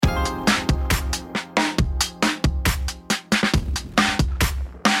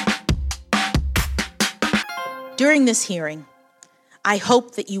During this hearing, I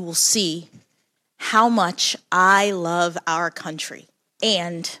hope that you will see how much I love our country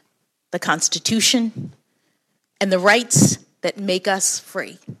and the Constitution and the rights that make us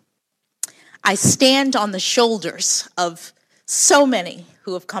free. I stand on the shoulders of so many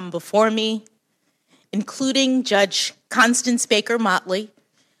who have come before me, including Judge Constance Baker Motley,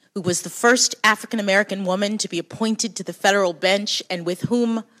 who was the first African-American woman to be appointed to the federal bench and with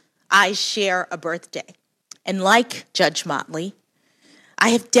whom I share a birthday. And like Judge Motley, I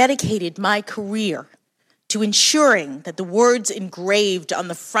have dedicated my career to ensuring that the words engraved on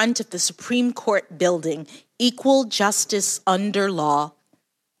the front of the Supreme Court building, "Equal justice under law,"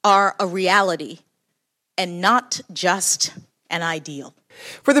 are a reality and not just an ideal.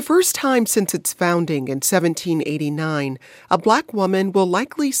 For the first time since its founding in 1789, a Black woman will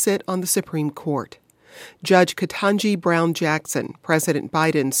likely sit on the Supreme Court. Judge Ketanji Brown Jackson, President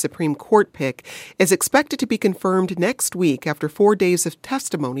Biden's Supreme Court pick, is expected to be confirmed next week after 4 days of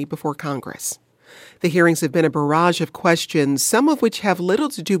testimony before Congress. The hearings have been a barrage of questions, some of which have little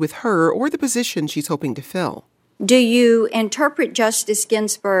to do with her or the position she's hoping to fill. Do you interpret Justice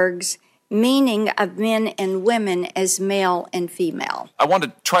Ginsburg's meaning of men and women as male and female? I want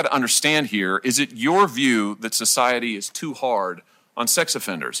to try to understand here, is it your view that society is too hard on sex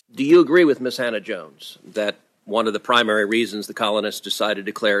offenders? Do you agree with Ms. Hannah Jones that one of the primary reasons the colonists decided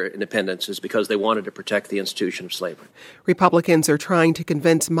to declare independence is because they wanted to protect the institution of slavery? Republicans are trying to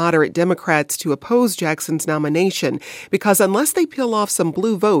convince moderate Democrats to oppose Jackson's nomination because unless they peel off some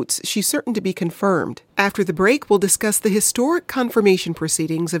blue votes, she's certain to be confirmed. After the break, we'll discuss the historic confirmation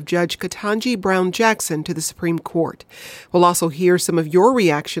proceedings of Judge Ketanji Brown Jackson to the Supreme Court. We'll also hear some of your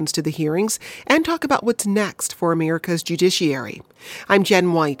reactions to the hearings and talk about what's next for America's judiciary. I'm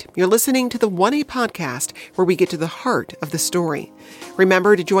Jen White. You're listening to the 1A podcast, where we get to the heart of the story.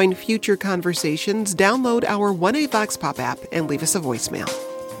 Remember to join future conversations, download our 1A Vox Pop app, and leave us a voicemail.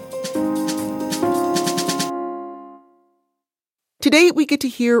 Today, we get to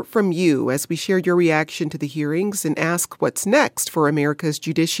hear from you as we share your reaction to the hearings and ask what's next for America's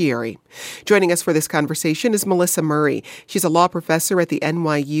judiciary. Joining us for this conversation is Melissa Murray. She's a law professor at the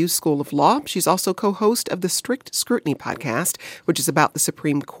NYU School of Law. She's also co-host of the Strict Scrutiny podcast, which is about the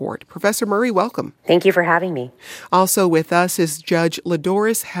Supreme Court. Professor Murray, welcome. Thank you for having me. Also with us is Judge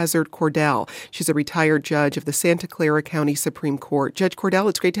LaDoris Hazard Cordell. She's a retired judge of the Santa Clara County Supreme Court. Judge Cordell,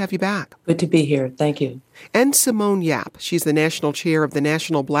 it's great to have you back. Good to be here. Thank you. And Simone Yap. She's the national chair of the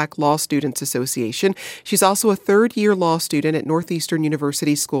National Black Law Students Association. She's also a third-year law student at Northeastern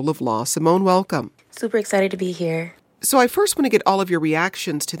University School of Law. Simone, welcome. Super excited to be here. So I first want to get all of your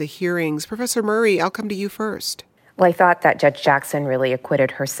reactions to the hearings. Professor Murray, I'll come to you first. Well, I thought that Judge Jackson really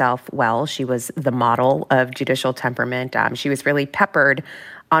acquitted herself well. She was the model of judicial temperament. She was really peppered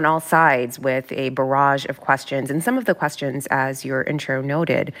on all sides with a barrage of questions. And some of the questions, as your intro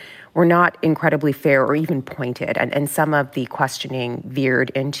noted, were not incredibly fair or even pointed. And some of the questioning veered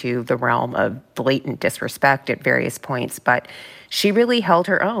into the realm of blatant disrespect at various points. But she really held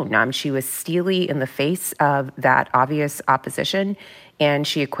her own. She was steely in the face of that obvious opposition, and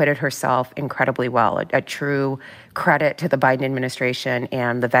she acquitted herself incredibly well. A true credit to the Biden administration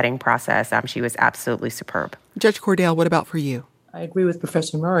and the vetting process. She was absolutely superb. Judge Cordell, what about for you? I agree with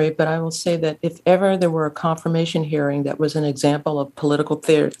Professor Murray, but I will say that if ever there were a confirmation hearing that was an example of political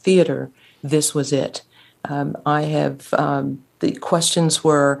theater, this was it. The questions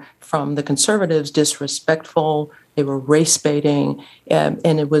were from the conservatives disrespectful, they were race baiting, and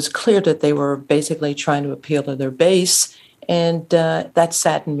it was clear that they were basically trying to appeal to their base, and that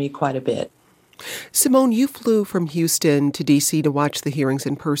saddened me quite a bit. Simone, you flew from Houston to D.C. to watch the hearings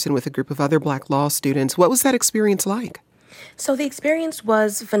in person with a group of other Black law students. What was that experience like? So the experience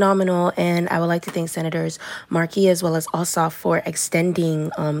was phenomenal, and I would like to thank Senators Markey as well as Ossoff for extending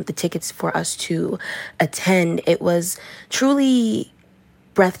the tickets for us to attend. It was truly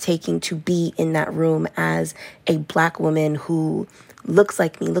breathtaking to be in that room as a Black woman who looks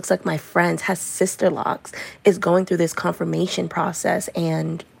like me, looks like my friends, has sister locks, is going through this confirmation process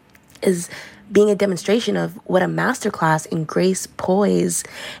and is being a demonstration of what a masterclass in grace, poise,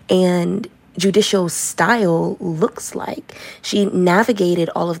 and judicial style looks like. She navigated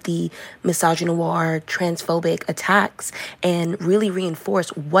all of the misogynoir, transphobic attacks and really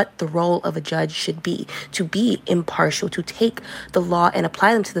reinforced what the role of a judge should be, to be impartial, to take the law and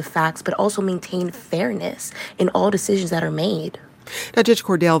apply them to the facts, but also maintain fairness in all decisions that are made. Now, Judge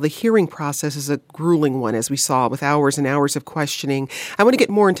Cordell, the hearing process is a grueling one, as we saw, with hours and hours of questioning. I want to get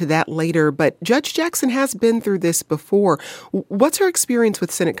more into that later, but Judge Jackson has been through this before. What's her experience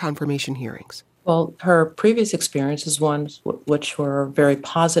with Senate confirmation hearings? Well, her previous experiences, ones which were very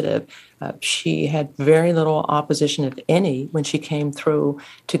positive. She had very little opposition, if any, when she came through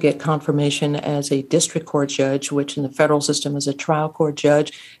to get confirmation as a district court judge, which in the federal system is a trial court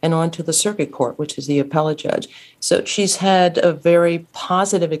judge, and on to the circuit court, which is the appellate judge. So she's had a very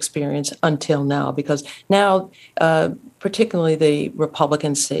positive experience until now, because now, particularly the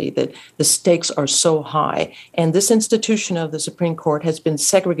Republicans say that the stakes are so high. And this institution of the Supreme Court has been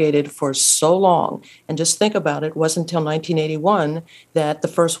segregated for so long. And just think about it, it wasn't until 1981 that the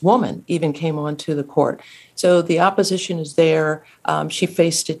first woman even came onto the court. So the opposition is there. She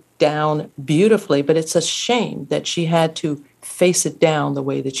faced it down beautifully, but it's a shame that she had to face it down the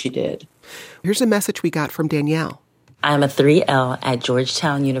way that she did. Here's a message we got from Danielle. I'm a 3L at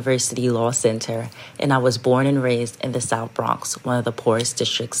Georgetown University Law Center, and I was born and raised in the South Bronx, one of the poorest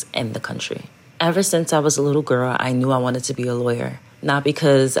districts in the country. Ever since I was a little girl, I knew I wanted to be a lawyer, not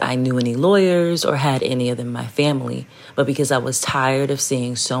because I knew any lawyers or had any of them in my family, but because I was tired of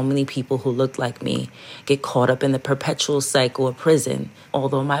seeing so many people who looked like me get caught up in the perpetual cycle of prison.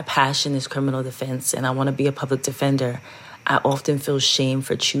 Although my passion is criminal defense and I want to be a public defender, I often feel shame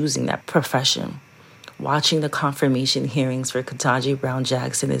for choosing that profession. Watching the confirmation hearings for Ketanji Brown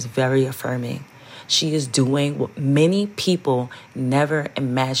Jackson is very affirming. She is doing what many people never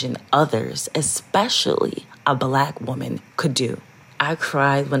imagined others, especially a Black woman, could do. I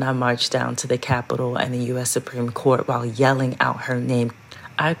cried when I marched down to the Capitol and the U.S. Supreme Court while yelling out her name.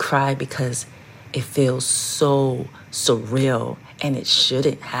 I cried because it feels so surreal, and it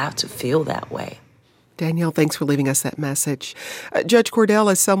shouldn't have to feel that way. Danielle, thanks for leaving us that message. Judge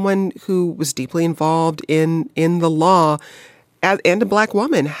Cordell, as someone who was deeply involved in the law and a Black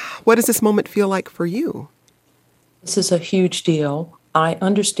woman, what does this moment feel like for you? This is a huge deal. I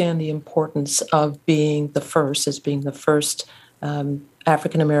understand the importance of being the first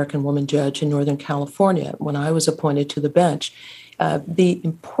African-American woman judge in Northern California when I was appointed to the bench. The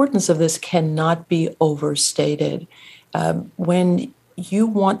importance of this cannot be overstated. When you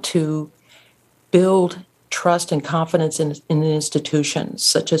want to build trust and confidence in an institution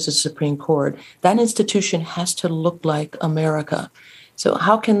such as the Supreme Court, that institution has to look like America. So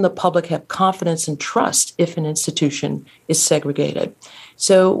how can the public have confidence and trust if an institution is segregated?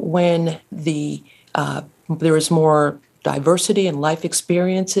 So when there is more diversity in life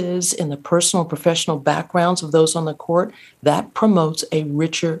experiences in the personal and professional backgrounds of those on the court, that promotes a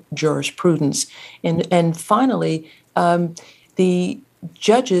richer jurisprudence. And finally, the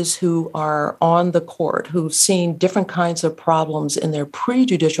judges who are on the court, who've seen different kinds of problems in their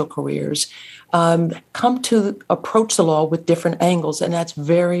pre-judicial careers, come to approach the law with different angles, and that's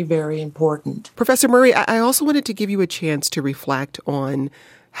very, very important. Professor Murray, I also wanted to give you a chance to reflect on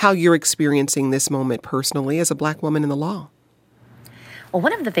how you're experiencing this moment personally as a Black woman in the law. Well,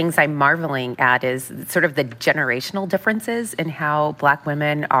 one of the things I'm marveling at is sort of the generational differences in how Black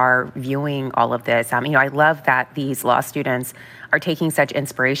women are viewing all of this. I love that these law students are taking such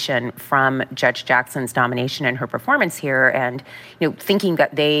inspiration from Judge Jackson's nomination and her performance here and, thinking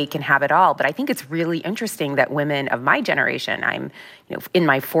that they can have it all. But I think it's really interesting that women of my generation, I'm, in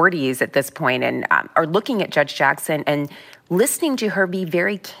my 40s at this point, and are looking at Judge Jackson and listening to her be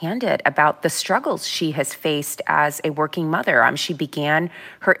very candid about the struggles she has faced as a working mother. She began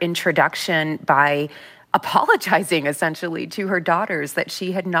her introduction by apologizing essentially to her daughters that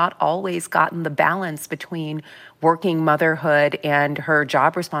she had not always gotten the balance between working motherhood and her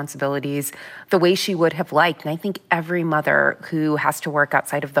job responsibilities the way she would have liked. And I think every mother who has to work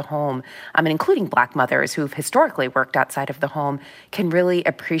outside of the home, and including Black mothers who've historically worked outside of the home, can really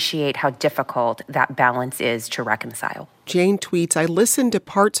appreciate how difficult that balance is to reconcile. Jane tweets, I listened to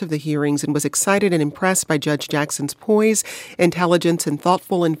parts of the hearings and was excited and impressed by Judge Jackson's poise, intelligence, and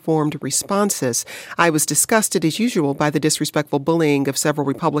thoughtful, informed responses. I was disgusted, as usual, by the disrespectful bullying of several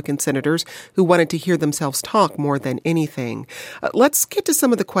Republican senators who wanted to hear themselves talk more than anything. Let's get to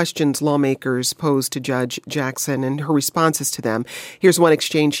some of the questions lawmakers posed to Judge Jackson and her responses to them. Here's one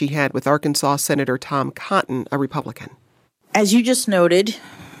exchange she had with Arkansas Senator Tom Cotton, a Republican. As you just noted,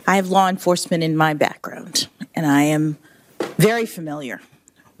 I have law enforcement in my background, and I am very familiar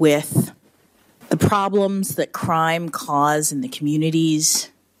with the problems that crime cause in the communities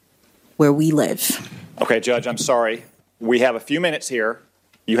where we live. Okay, Judge, I'm sorry. We have a few minutes here.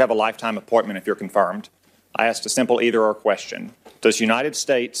 You have a lifetime appointment if you're confirmed. I asked a simple either-or question. Does the United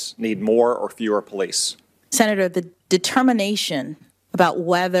States need more or fewer police? Senator, the determination about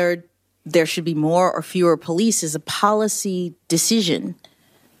whether there should be more or fewer police is a policy decision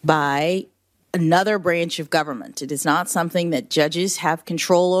by another branch of government. It is not something that judges have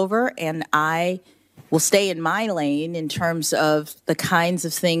control over, and I will stay in my lane in terms of the kinds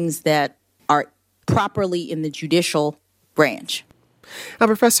of things that are properly in the judicial branch. Now,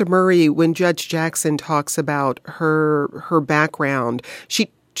 Professor Murray, when Judge Jackson talks about her background,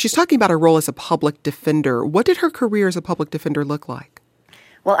 she's talking about her role as a public defender. What did her career as a public defender look like?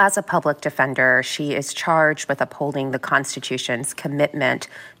 Well, as a public defender, she is charged with upholding the Constitution's commitment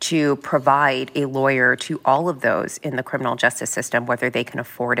to provide a lawyer to all of those in the criminal justice system, whether they can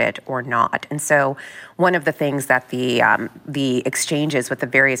afford it or not. And so one of the things that the exchanges with the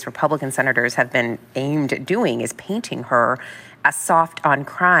various Republican senators have been aimed at doing is painting her as soft on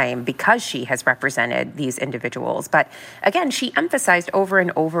crime because she has represented these individuals. But again, she emphasized over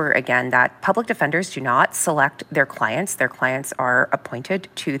and over again that public defenders do not select their clients. Their clients are appointed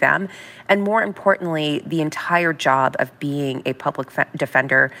to them. And more importantly, the entire job of being a public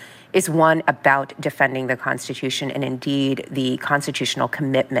defender is one about defending the Constitution and indeed the constitutional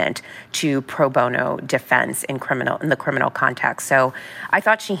commitment to pro bono defense in the criminal context. So I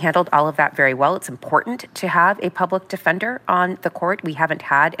thought she handled all of that very well. It's important to have a public defender on the court. We haven't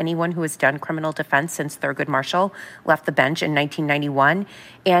had anyone who has done criminal defense since Thurgood Marshall left the bench in 1991.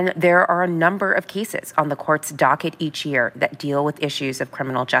 And there are a number of cases on the court's docket each year that deal with issues of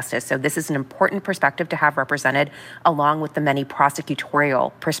criminal justice. So this is an important perspective to have represented, along with the many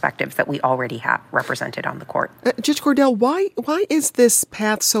prosecutorial perspectives that we already have represented on the court. Judge Cordell, why is this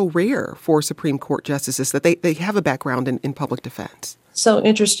path so rare for Supreme Court justices that they have a background in public defense? So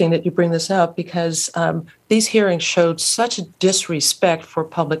interesting that you bring this up because these hearings showed such disrespect for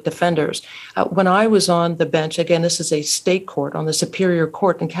public defenders. When I was on the bench, again, this is a state court on the Superior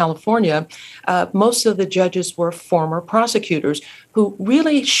Court in California, most of the judges were former prosecutors who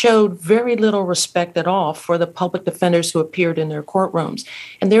really showed very little respect at all for the public defenders who appeared in their courtrooms.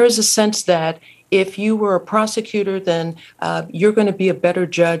 And there is a sense that if you were a prosecutor, then you're going to be a better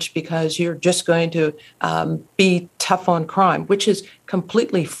judge because you're just going to be tough on crime, which is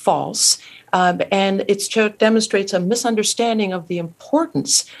completely false. And it demonstrates a misunderstanding of the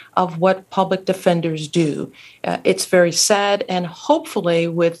importance of what public defenders do. It's very sad. And hopefully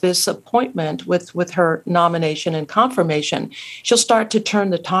with this appointment, with her nomination and confirmation, she'll start to turn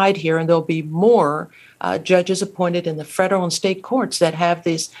the tide here and there'll be more judges appointed in the federal and state courts that have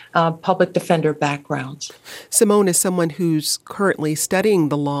these public defender backgrounds. Simone, as someone who's currently studying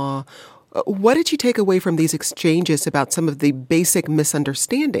the law, what did you take away from these exchanges about some of the basic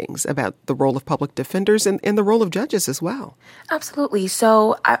misunderstandings about the role of public defenders and the role of judges as well? Absolutely.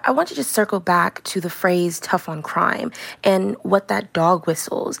 So I want to just circle back to the phrase tough on crime and what that dog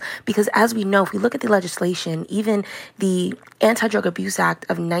whistles. Because as we know, if we look at the legislation, even the Anti-Drug Abuse Act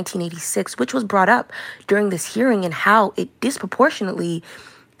of 1986, which was brought up during this hearing and how it disproportionately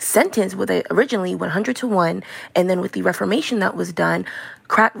sentenced with originally 100 to 1, and then with the reformation that was done,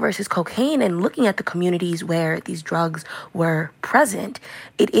 crack versus cocaine, and looking at the communities where these drugs were present,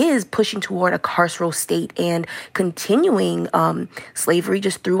 it is pushing toward a carceral state and continuing slavery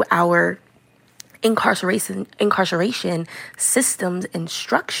just through our incarceration systems and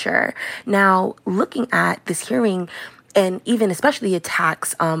structure. Now, looking at this hearing, and even especially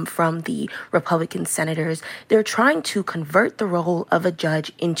attacks from the Republican senators, they're trying to convert the role of a judge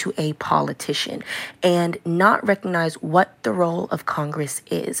into a politician and not recognize what the role of Congress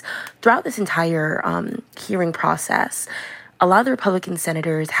is. Throughout this entire hearing process, a lot of the Republican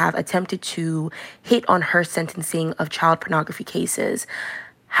senators have attempted to hit on her sentencing of child pornography cases.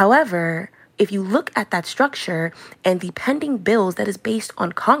 However, if you look at that structure and the pending bills that is based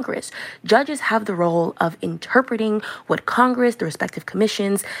on Congress, judges have the role of interpreting what Congress, the respective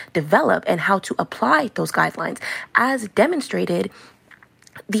commissions, develop and how to apply those guidelines. As demonstrated,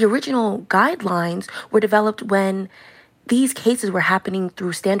 the original guidelines were developed when these cases were happening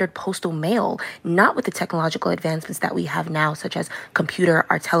through standard postal mail, not with the technological advancements that we have now, such as computer,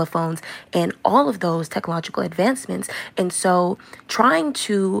 our telephones, and all of those technological advancements. And so trying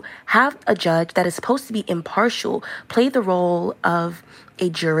to have a judge that is supposed to be impartial play the role of a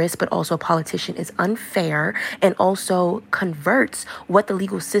jurist, but also a politician is unfair and also converts what the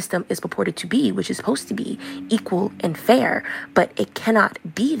legal system is purported to be, which is supposed to be equal and fair. But it cannot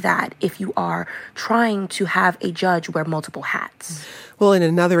be that if you are trying to have a judge wear multiple hats. Well, in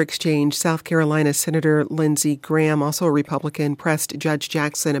another exchange, South Carolina Senator Lindsey Graham, also a Republican, pressed Judge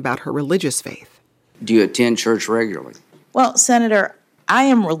Jackson about her religious faith. Do you attend church regularly? Well, Senator, I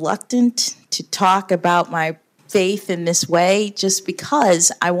am reluctant to talk about my faith in this way just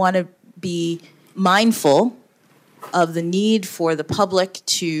because I want to be mindful of the need for the public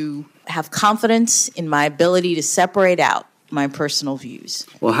to have confidence in my ability to separate out my personal views.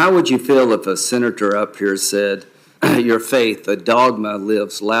 Well, how would you feel if a senator up here said, your faith, a dogma,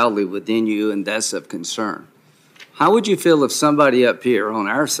 lives loudly within you and that's of concern? How would you feel if somebody up here on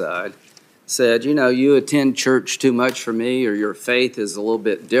our side said, you attend church too much for me, or your faith is a little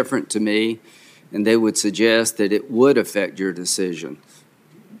bit different to me, and they would suggest that it would affect your decision,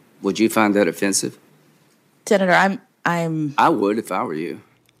 would you find that offensive? Senator, I would if I were you.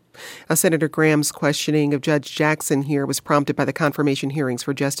 Senator Graham's questioning of Judge Jackson here was prompted by the confirmation hearings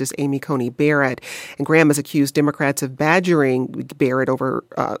for Justice Amy Coney Barrett. And Graham has accused Democrats of badgering Barrett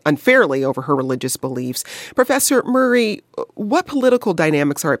unfairly over her religious beliefs. Professor Murray, what political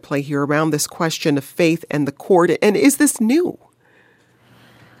dynamics are at play here around this question of faith and the court? And is this new?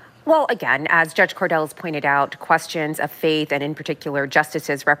 Well, again, as Judge Cordell has pointed out, questions of faith, and in particular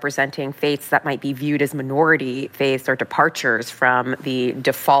justices representing faiths that might be viewed as minority faiths or departures from the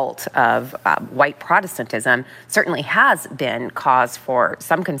default of white Protestantism, certainly has been cause for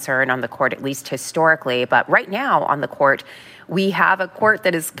some concern on the court, at least historically. But right now on the court, we have a court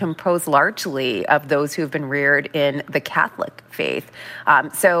that is composed largely of those who have been reared in the Catholic faith.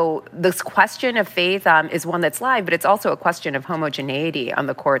 So this question of faith is one that's live, but it's also a question of homogeneity on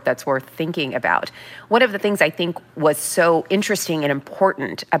the court that's worth thinking about. One of the things I think was so interesting and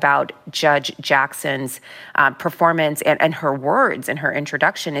important about Judge Jackson's performance and her words in her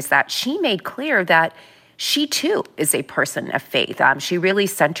introduction is that she made clear that she, too, is a person of faith. She really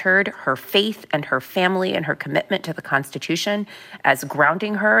centered her faith and her family and her commitment to the Constitution as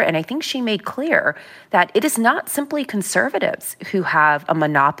grounding her. And I think she made clear that it is not simply conservatives who have a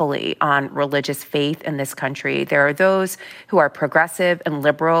monopoly on religious faith in this country. There are those who are progressive and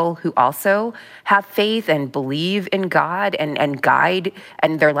liberal who also have faith and believe in God and guide,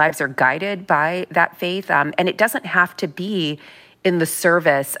 and their lives are guided by that faith. And it doesn't have to be in the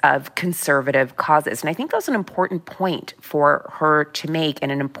service of conservative causes. And I think that's an important point for her to make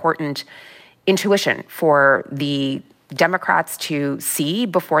and an important intuition for the Democrats to see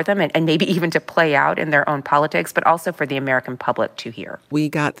before them and maybe even to play out in their own politics, but also for the American public to hear. We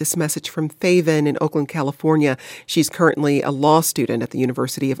got this message from Faven in Oakland, California. She's currently a law student at the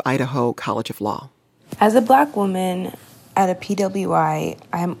University of Idaho College of Law. As a Black woman at a PWI,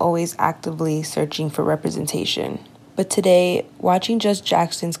 I am always actively searching for representation. But today, watching Judge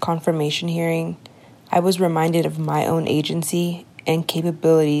Jackson's confirmation hearing, I was reminded of my own agency and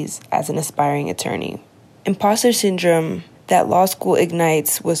capabilities as an aspiring attorney. Imposter syndrome that law school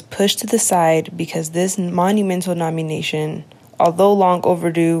ignites was pushed to the side because this monumental nomination, although long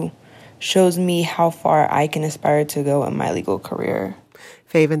overdue, shows me how far I can aspire to go in my legal career.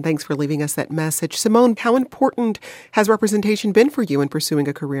 Faven, thanks for leaving us that message. Simone, how important has representation been for you in pursuing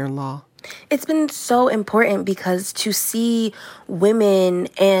a career in law? It's been so important because to see women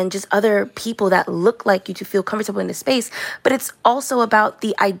and just other people that look like you to feel comfortable in the space, but it's also about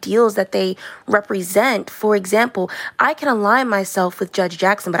the ideals that they represent. For example, I can align myself with Judge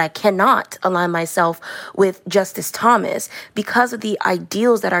Jackson, but I cannot align myself with Justice Thomas because of the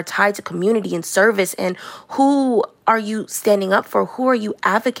ideals that are tied to community and service and who are you standing up for? Who are you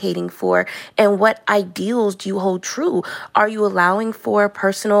advocating for? And what ideals do you hold true? Are you allowing for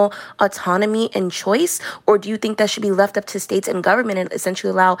personal autonomy and choice? Or do you think that should be left up to states and government and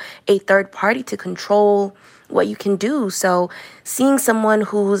essentially allow a third party to control what you can do? So seeing someone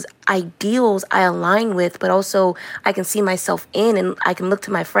whose ideals I align with, but also I can see myself in, and I can look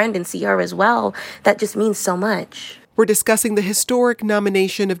to my friend and see her as well, that just means so much. We're discussing the historic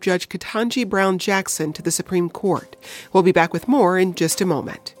nomination of Judge Ketanji Brown Jackson to the Supreme Court. We'll be back with more in just a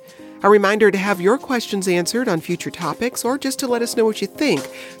moment. A reminder to have your questions answered on future topics or just to let us know what you think.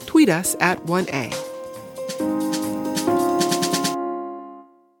 Tweet us at 1A.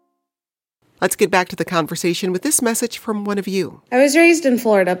 Let's get back to the conversation with this message from one of you. I was raised in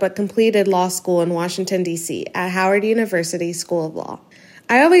Florida but completed law school in Washington, D.C. at Howard University School of Law.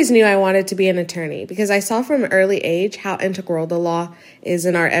 I always knew I wanted to be an attorney because I saw from an early age how integral the law is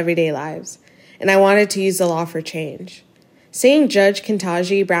in our everyday lives, and I wanted to use the law for change. Seeing Judge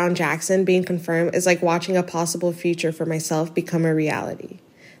Ketanji Brown Jackson being confirmed is like watching a possible future for myself become a reality.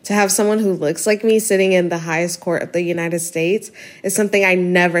 To have someone who looks like me sitting in the highest court of the United States is something I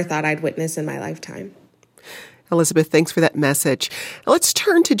never thought I'd witness in my lifetime. Elizabeth, thanks for that message. Let's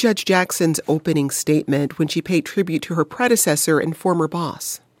turn to Judge Jackson's opening statement when she paid tribute to her predecessor and former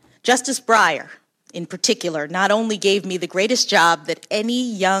boss. Justice Breyer, in particular, not only gave me the greatest job that any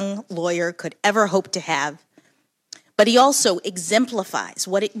young lawyer could ever hope to have, but he also exemplifies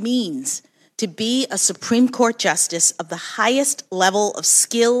what it means to be a Supreme Court justice of the highest level of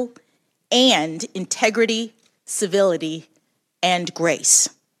skill and integrity, civility, and grace.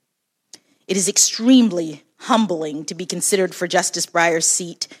 It is extremely humbling to be considered for Justice Breyer's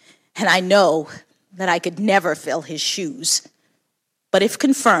seat, and I know that I could never fill his shoes. But if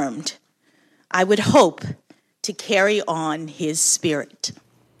confirmed, I would hope to carry on his spirit.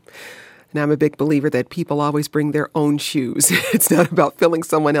 And I'm a big believer that people always bring their own shoes. It's not about filling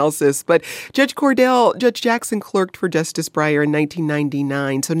someone else's. But Judge Jackson clerked for Justice Breyer in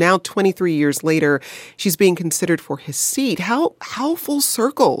 1999. So now 23 years later, she's being considered for his seat. How full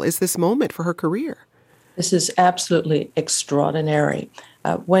circle is this moment for her career? This is absolutely extraordinary.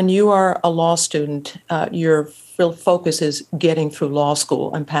 When you are a law student, your real focus is getting through law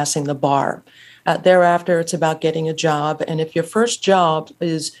school and passing the bar. Thereafter, it's about getting a job. And if your first job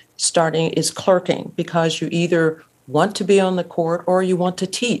is clerking because you either want to be on the court or you want to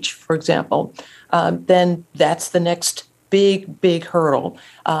teach, for example, then that's the next big hurdle.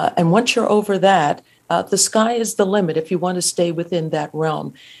 And once you're over that, the sky is the limit if you want to stay within that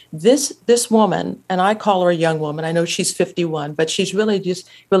realm. This woman, and I call her a young woman, I know she's 51, but she's really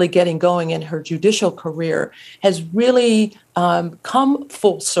getting going in her judicial career, has really come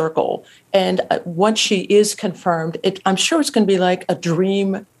full circle. And once she is confirmed, I'm sure it's going to be like a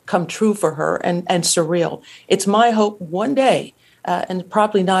dream come true for her and surreal. It's my hope one day, and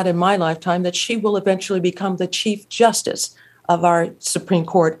probably not in my lifetime, that she will eventually become the Chief Justice of our Supreme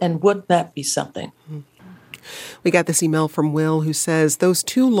Court. And wouldn't that be something? We got this email from Will who says those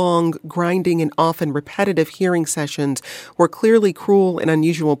too long, grinding, and often repetitive hearing sessions were clearly cruel and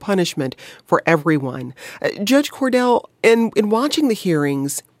unusual punishment for everyone. Judge Cordell, in watching the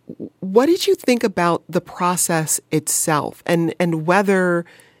hearings, what did you think about the process itself and whether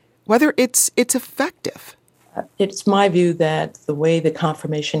it's effective? It's my view that the way the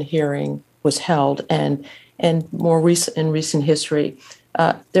confirmation hearing was held and in recent history,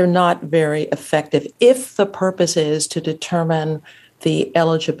 they're not very effective if the purpose is to determine the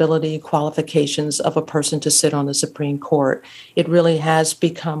eligibility qualifications of a person to sit on the Supreme Court. It really has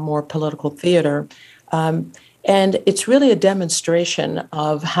become more political theater. And it's really a demonstration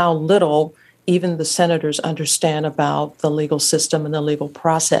of how little even the senators understand about the legal system and the legal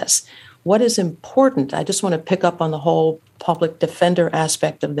process. What is important, I just want to pick up on the whole public defender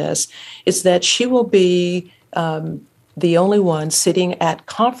aspect of this, is that she will be the only one sitting at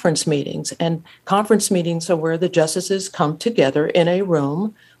conference meetings. And conference meetings are where the justices come together in a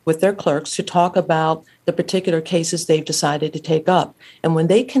room with their clerks to talk about the particular cases they've decided to take up. And when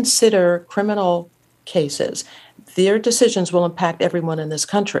they consider criminal cases, their decisions will impact everyone in this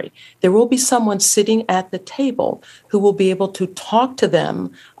country. There will be someone sitting at the table who will be able to talk to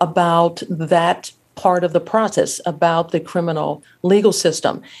them about that part of the process, about the criminal legal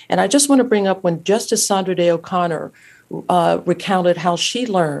system. And I just want to bring up when Justice Sandra Day O'Connor recounted how she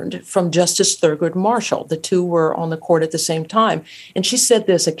learned from Justice Thurgood Marshall. The two were on the court at the same time. And she said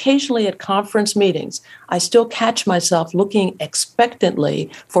this, occasionally at conference meetings, I still catch myself looking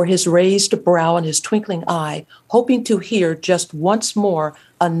expectantly for his raised brow and his twinkling eye, hoping to hear just once more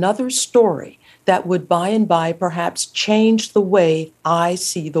another story that would by and by perhaps change the way I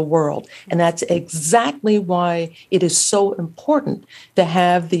see the world. And that's exactly why it is so important to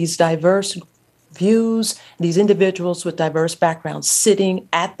have these diverse views, these individuals with diverse backgrounds sitting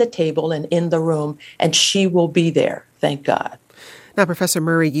at the table and in the room, and she will be there, thank God. Now, Professor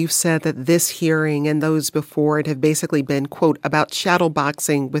Murray, you've said that this hearing and those before it have basically been, quote, about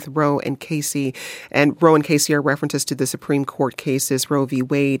shadowboxing with Roe and Casey. And Roe and Casey are references to the Supreme Court cases, Roe v.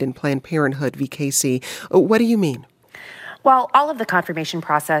 Wade and Planned Parenthood v. Casey. What do you mean? Well, all of the confirmation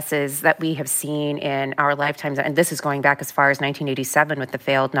processes that we have seen in our lifetimes, and this is going back as far as 1987 with the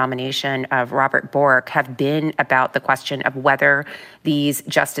failed nomination of Robert Bork, have been about the question of whether these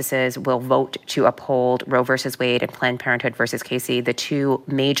justices will vote to uphold Roe versus Wade and Planned Parenthood versus Casey, the two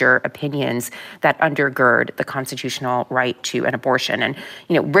major opinions that undergird the constitutional right to an abortion. And,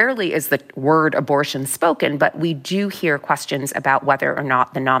 rarely is the word abortion spoken, but we do hear questions about whether or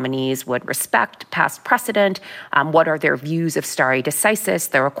not the nominees would respect past precedent, what are their views of stare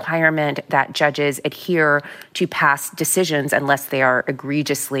decisis, the requirement that judges adhere to past decisions unless they are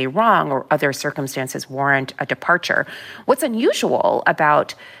egregiously wrong or other circumstances warrant a departure. What's unusual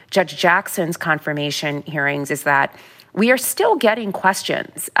about Judge Jackson's confirmation hearings is that we are still getting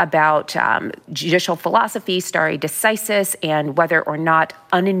questions about judicial philosophy, stare decisis, and whether or not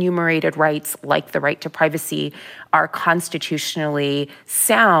unenumerated rights like the right to privacy are constitutionally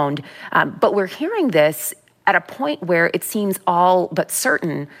sound. But we're hearing this at a point where it seems all but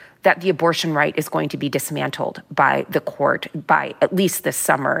certain that the abortion right is going to be dismantled by the court by at least this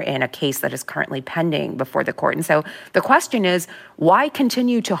summer in a case that is currently pending before the court. And so the question is, why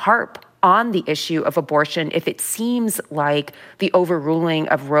continue to harp on the issue of abortion if it seems like the overruling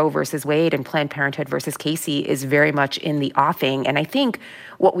of Roe versus Wade and Planned Parenthood versus Casey is very much in the offing? And I think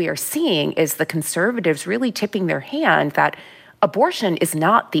what we are seeing is the conservatives really tipping their hand that abortion is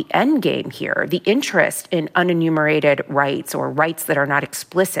not the end game here. The interest in unenumerated rights or rights that are not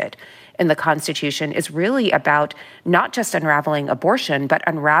explicit in the Constitution is really about not just unraveling abortion, but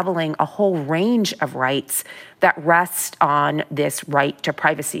unraveling a whole range of rights that rest on this right to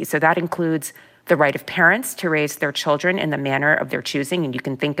privacy. So that includes the right of parents to raise their children in the manner of their choosing. And you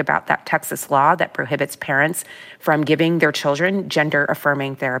can think about that Texas law that prohibits parents from giving their children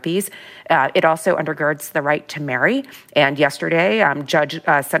gender-affirming therapies. It also undergirds the right to marry. And yesterday,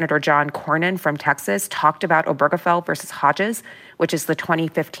 Senator John Cornyn from Texas talked about Obergefell versus Hodges, which is the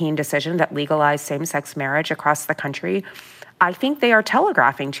 2015 decision that legalized same-sex marriage across the country. I think they are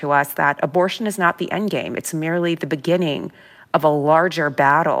telegraphing to us that abortion is not the end game. It's merely the beginning of a larger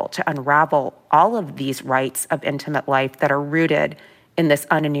battle to unravel all of these rights of intimate life that are rooted in this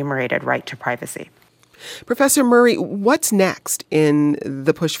unenumerated right to privacy. Professor Murray, what's next in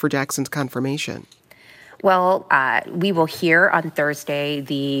the push for Jackson's confirmation? Well, we will hear on Thursday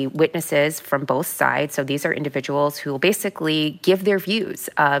the witnesses from both sides. So these are individuals who will basically give their views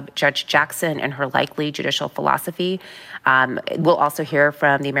of Judge Jackson and her likely judicial philosophy. We'll also hear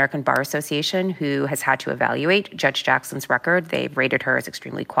from the American Bar Association, who has had to evaluate Judge Jackson's record. They've rated her as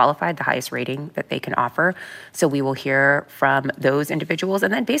extremely qualified, the highest rating that they can offer. So we will hear from those individuals.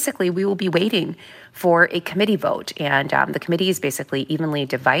 And then basically we will be waiting for a committee vote. And the committee is basically evenly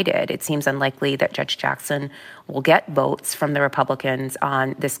divided. It seems unlikely that Judge Jackson will get votes from the Republicans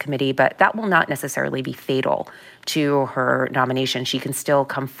on this committee, but that will not necessarily be fatal to her nomination. She can still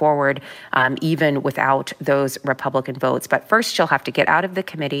come forward even without those Republican votes. But first, she'll have to get out of the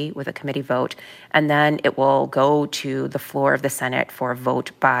committee with a committee vote, and then it will go to the floor of the Senate for a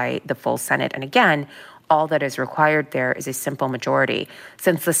vote by the full Senate. And again, all that is required there is a simple majority.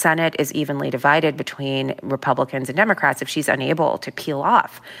 Since the Senate is evenly divided between Republicans and Democrats, if she's unable to peel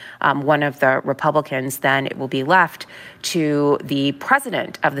off one of the Republicans, then it will be left to the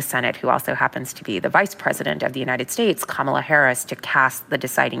president of the Senate, who also happens to be the vice president of the United States, Kamala Harris, to cast the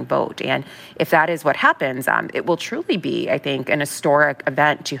deciding vote. And if that is what happens, it will truly be, I think, an historic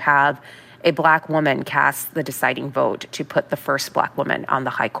event to have a Black woman cast the deciding vote to put the first Black woman on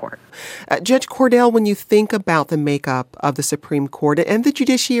the high court. Judge Cordell, when you think about the makeup of the Supreme Court and the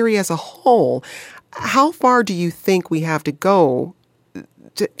judiciary as a whole, how far do you think we have to go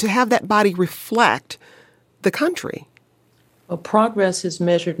to have that body reflect the country? Well, progress is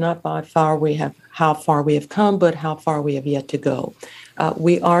measured not by how far we have come, but how far we have yet to go.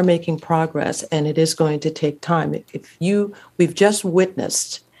 We are making progress, and it is going to take time. We've just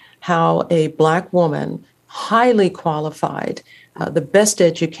witnessed how a Black woman, highly qualified, the best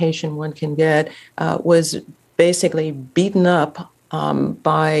education one can get, was basically beaten up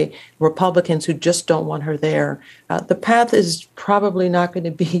by Republicans who just don't want her there. The path is probably not going to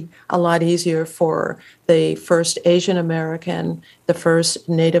be a lot easier for the first Asian American, the first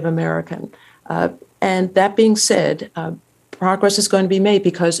Native American. And that being said, progress is going to be made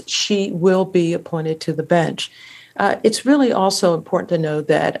because she will be appointed to the bench. It's really also important to know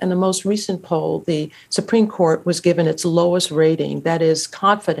that in the most recent poll, the Supreme Court was given its lowest rating, that is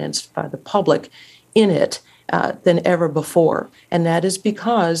confidence by the public in it, than ever before. And that is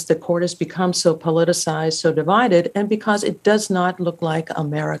because the court has become so politicized, so divided, and because it does not look like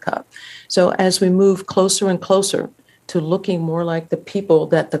America. So as we move closer and closer to looking more like the people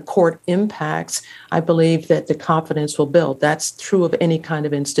that the court impacts, I believe that the confidence will build. That's true of any kind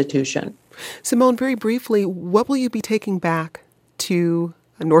of institution. Simone, very briefly, what will you be taking back to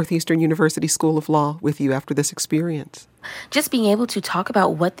Northeastern University School of Law with you after this experience? Just being able to talk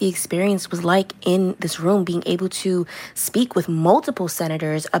about what the experience was like in this room, being able to speak with multiple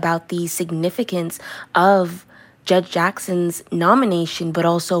senators about the significance of Judge Jackson's nomination, but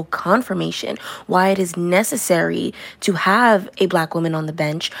also confirmation, why it is necessary to have a Black woman on the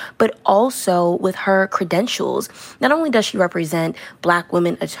bench, but also with her credentials. Not only does she represent Black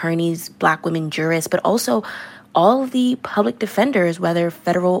women attorneys, Black women jurists, but also all of the public defenders, whether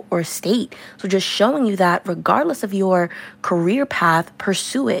federal or state. So just showing you that regardless of your career path,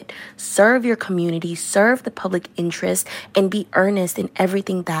 pursue it. Serve your community, serve the public interest, and be earnest in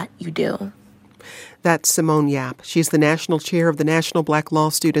everything that you do. That's Simone Yap. She's the national chair of the National Black Law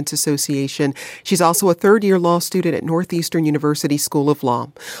Students Association. She's also a third-year law student at Northeastern University School of Law.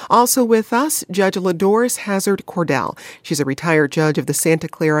 Also with us, Judge LaDoris Hazard Cordell. She's a retired judge of the Santa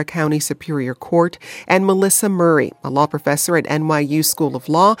Clara County Superior Court. And Melissa Murray, a law professor at NYU School of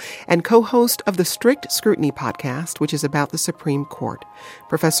Law and co-host of the Strict Scrutiny podcast, which is about the Supreme Court.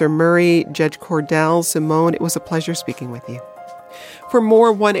 Professor Murray, Judge Cordell, Simone, it was a pleasure speaking with you. For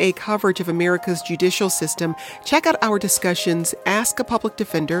more 1A coverage of America's judicial system, check out our discussions, Ask a Public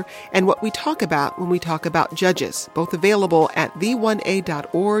Defender, and What We Talk About When We Talk About Judges, both available at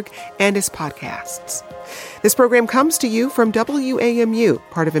the1a.org and as podcasts. This program comes to you from WAMU,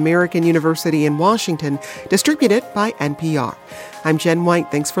 part of American University in Washington, distributed by NPR. I'm Jen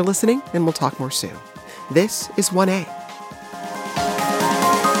White. Thanks for listening, and we'll talk more soon. This is 1A.